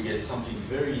 So we get something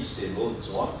very stable and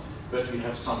so on, but we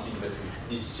have something that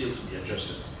is still to be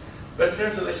adjusted. But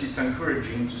nevertheless, it's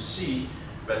encouraging to see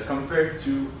that compared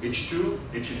to H2,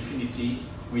 H infinity,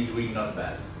 we're doing not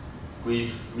bad.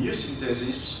 With mu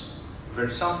synthesis,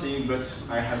 there's something, but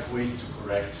I have ways to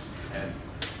correct, and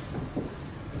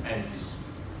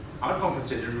our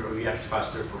compensator reacts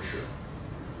faster for sure.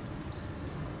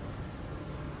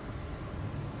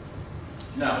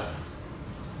 Now,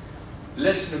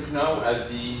 let's look now at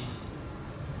the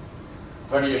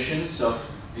variations of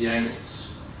the angles.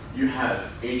 You have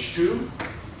H2,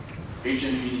 H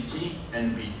infinity,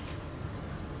 and B.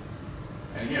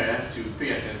 And here I have to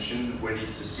pay attention when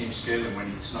it's the same scale and when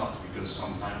it's not, because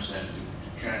sometimes I have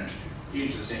to change.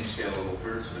 Here's the same scale all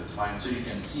over, so that's fine. So you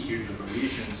can see here the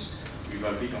variations with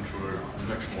our B controller are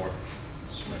much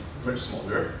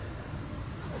smaller.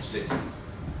 Actually,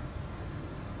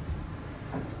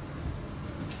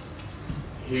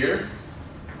 here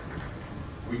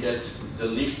we get the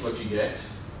lift what you get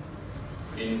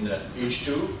in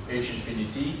H2, H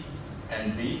infinity,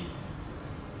 and B.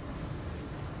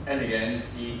 And again,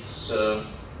 it's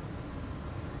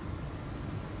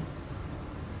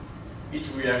it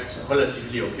reacts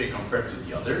relatively okay compared to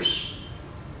the others.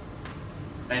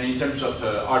 And in terms of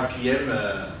RPM,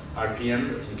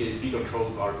 in B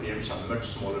control, RPMs are much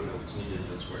smaller than what's needed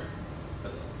elsewhere.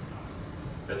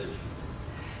 That's it.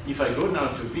 If I go now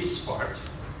to this part,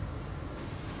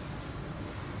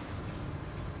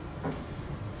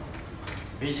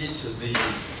 this is the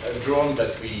drawing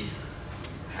that we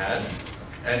had,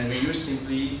 and we use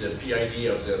simply the P.I.D.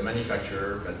 of the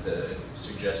manufacturer that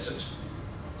suggested.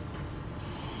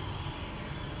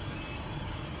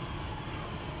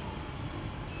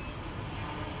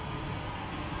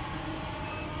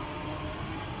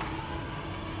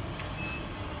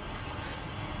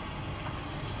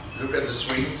 Look at the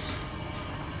swings.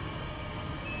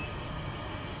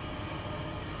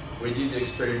 We did the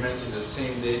experiment in the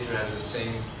same day to have the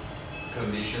same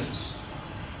conditions.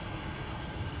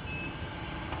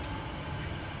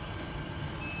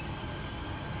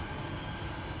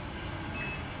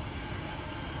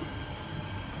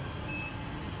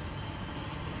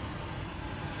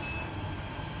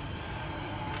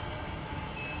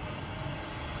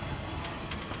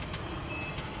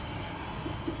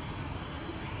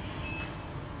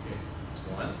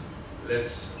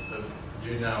 Let's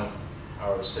do now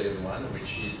our same one,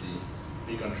 which is the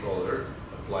B controller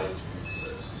applied to this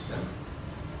system.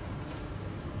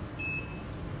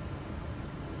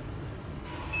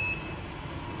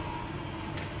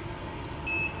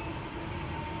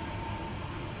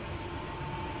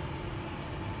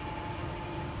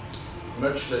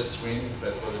 Much less swing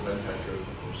than what the manufacturer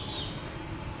proposes.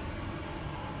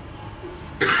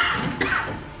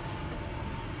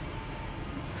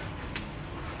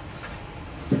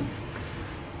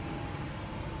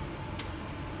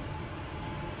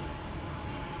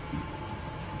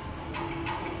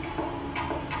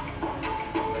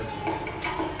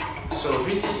 So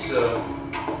this is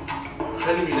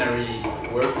preliminary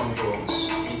work on drones.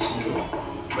 It's new,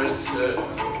 but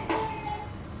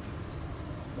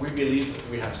we believe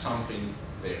we have something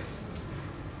there.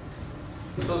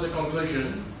 So the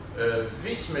conclusion,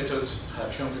 these methods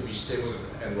have shown to be stable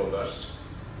and robust,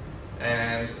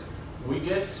 and we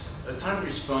get a time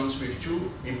response with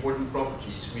two important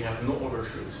properties. We have no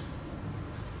overshoot,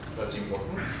 that's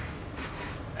important,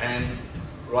 and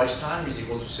rise time is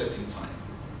equal to setting time,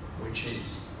 which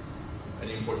is an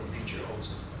important feature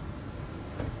also.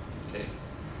 Okay.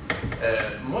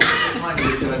 Most of the time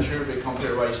in literature they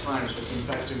compare rise times, but in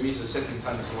fact to me the setting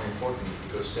time is more important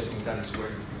because setting time is where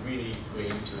you're really going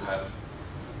to have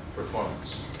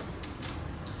performance.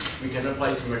 We can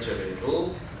apply to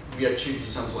multivariable, we achieve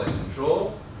decentralized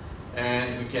control,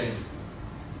 and we can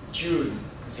tune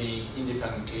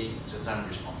independently the time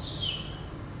responses.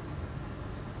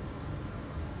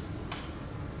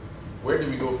 Where do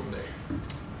we go from there?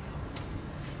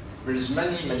 There's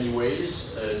many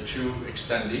ways to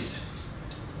extend it.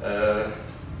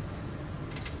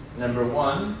 Number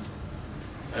one,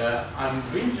 I'm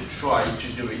going to try to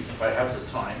do it if I have the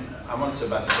time. I'm on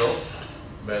sabbatical,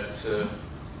 but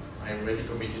I'm really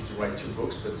committed to write 2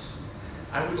 books, but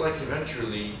I would like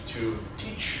eventually to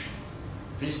teach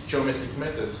this geometric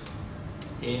method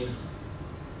in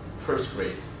first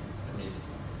grade,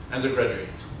 undergraduate,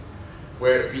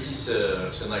 where this is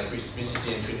the Nyquist, this is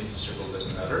the infinity circle,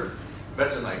 doesn't matter.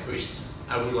 That's a Nyquist.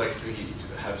 I would like to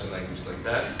have the Nyquist like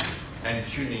that, and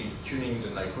tuning the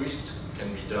Nyquist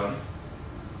can be done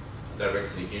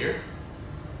directly here.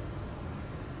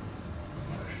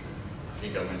 I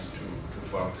think I went too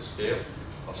far up the scale.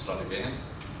 I'll start again.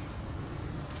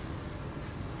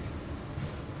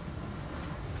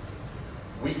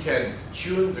 We can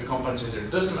tune the compensator,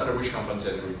 doesn't matter which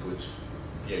compensator we put,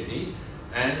 P.I.D.,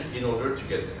 and in order to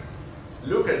get there.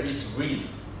 Look at this green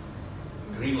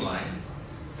line.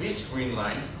 This green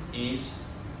line is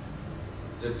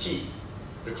the T,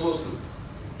 the closed loop.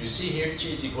 You see here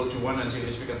T is equal to 1 until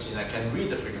this frequency, and I can read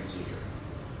the frequency here.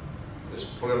 This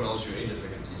program allows you to read the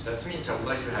frequencies. That means I would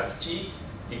like to have T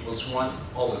equals 1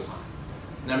 all the time.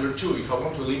 Number 2, if I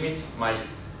want to limit my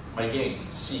gain,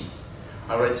 C,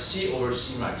 I write C over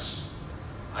C max.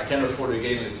 I can afford a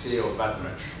gain, let's say, of that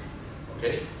much.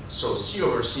 Okay? So C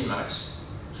over C max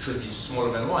should be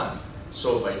smaller than 1.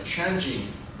 So by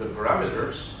changing the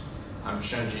parameters, I'm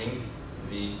changing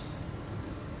the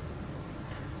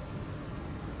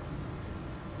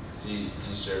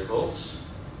circles.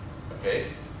 Okay?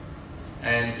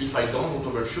 And if I don't want to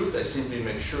overshoot, I simply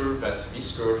make sure that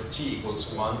this curve T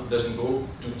equals 1 doesn't go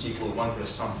to T equal 1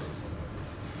 plus something.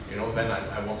 You know, then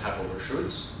I won't have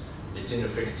overshoots. It's in the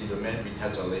frequency domain, it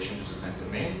has a relation to the time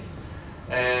domain.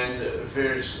 And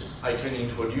I can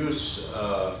introduce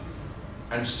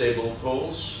unstable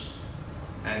poles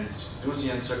and do the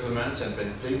encirclements and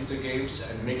then play with the games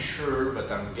and make sure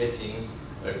that I'm getting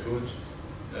a good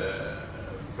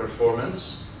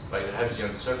performance by having the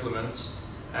encirclements.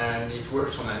 And it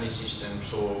works on any system.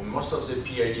 So most of the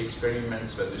Ph.D.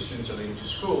 experiments that the students are doing to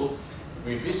school,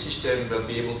 with this system, they'll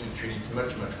be able to tune it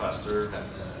much, much faster than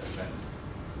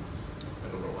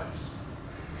otherwise.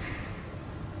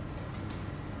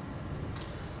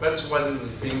 That's one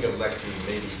thing I would like to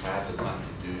maybe, if I have the time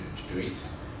to do it.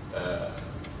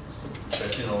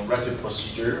 But write a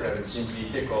procedure and simply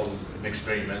take all an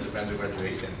experiment of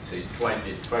undergraduate and say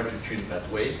try to tune that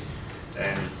way,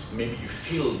 and maybe you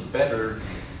feel better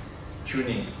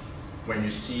tuning when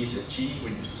you see the T,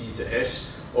 when you see the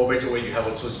S. Oh, by the way, you have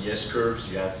also the S curves,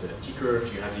 you have the T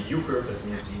curve, you have the U curve, that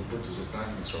means the input to the plant,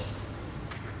 and so on.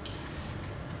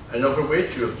 Another way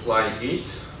to apply it,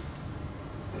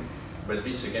 but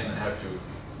this again I have to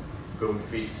go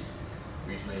with it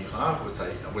with Naira, but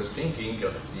I was thinking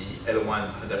of the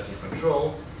L1 adaptive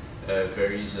control.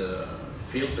 There is a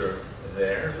filter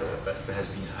there that has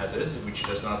been added, which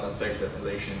does not affect the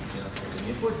relation between output and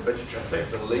input, but which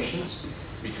affects the relations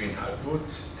between output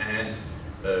and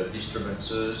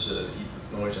disturbances,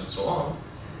 input noise, and so on.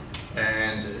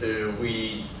 And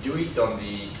we do it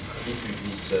with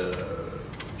this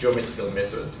geometrical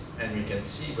method, and we can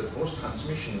see that most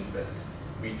transmission that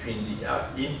between the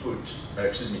output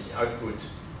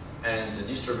and the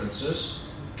disturbances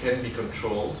can be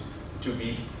controlled to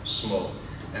be small.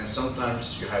 And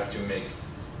sometimes you have to make,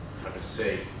 how to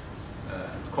say,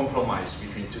 compromise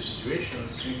between two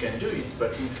situations. You can do it,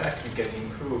 but in fact you can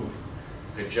improve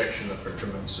rejection of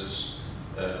perturbances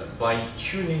by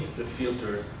tuning the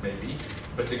filter, maybe.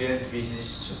 But again, this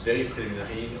is very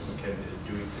preliminary, and we can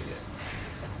do it again.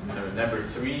 Number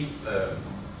three,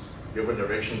 the other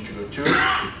direction to go to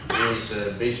is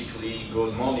basically go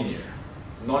nonlinear.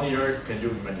 Nonlinear can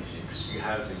do many things. You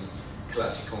have the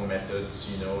classical methods,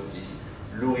 the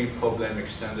Lurie problem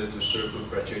extended to circle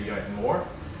criteria and more,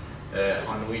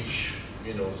 on which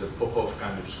the Popov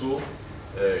kind of school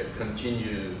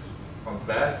continue on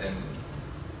that and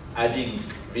adding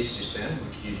this system,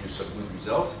 which gives you some good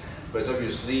results. But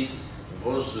obviously,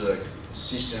 those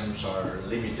systems are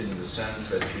limited in the sense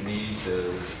that you need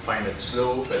finite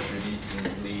slope, that you need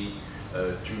simply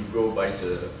to go by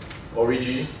the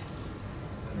origin.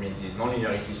 I mean, the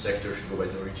nonlinearity sector should go by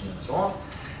the origin and so on.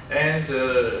 And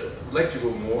I'd like to go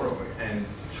more and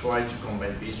try to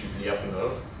combine this with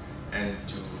Lyapunov and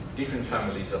to different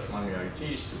families of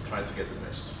nonlinearities to try to get the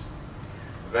best.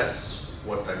 That's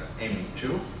what I'm aiming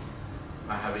to.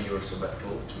 I have a year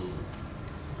sabbatical to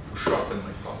sharpen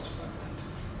my thoughts about that.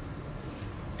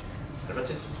 And that's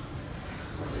it.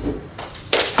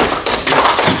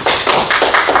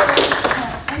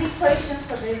 Any questions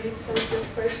for David? So good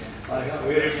questions. I have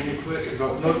very many questions,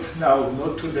 but not now,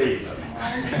 not today.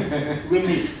 We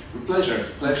meet. With pleasure,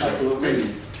 we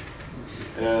meet.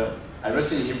 I must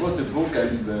say, he wrote a book,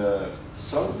 and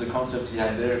some of the concepts he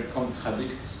had there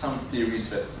contradict some theories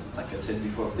that, like I said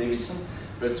before, of Davidson,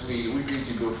 but we're going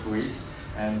to go through it.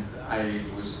 And I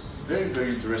was very,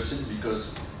 very interested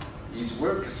because his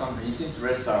work, his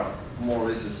interests are more or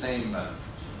less the same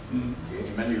in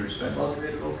many respects.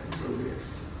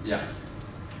 Yeah.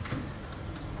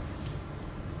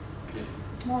 Okay.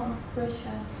 More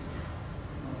questions?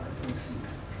 No, I don't think.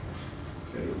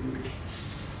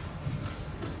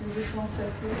 You just want to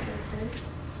separate, okay?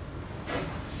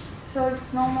 So if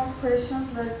no more questions,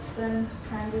 let's then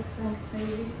kind of think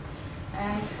maybe,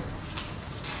 and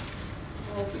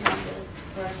we'll be on the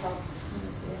workshop and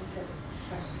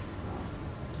discussions now.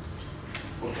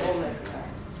 Okay. All like that.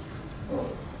 Oh,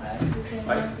 We can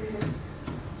go to the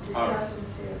discussions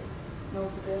here.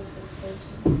 Nobody else has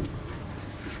questions.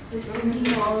 There's a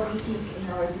MIMO meeting in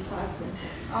our department.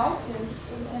 Okay,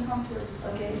 so we can come to it.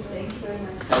 Okay, thank you very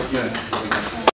much. Thank you.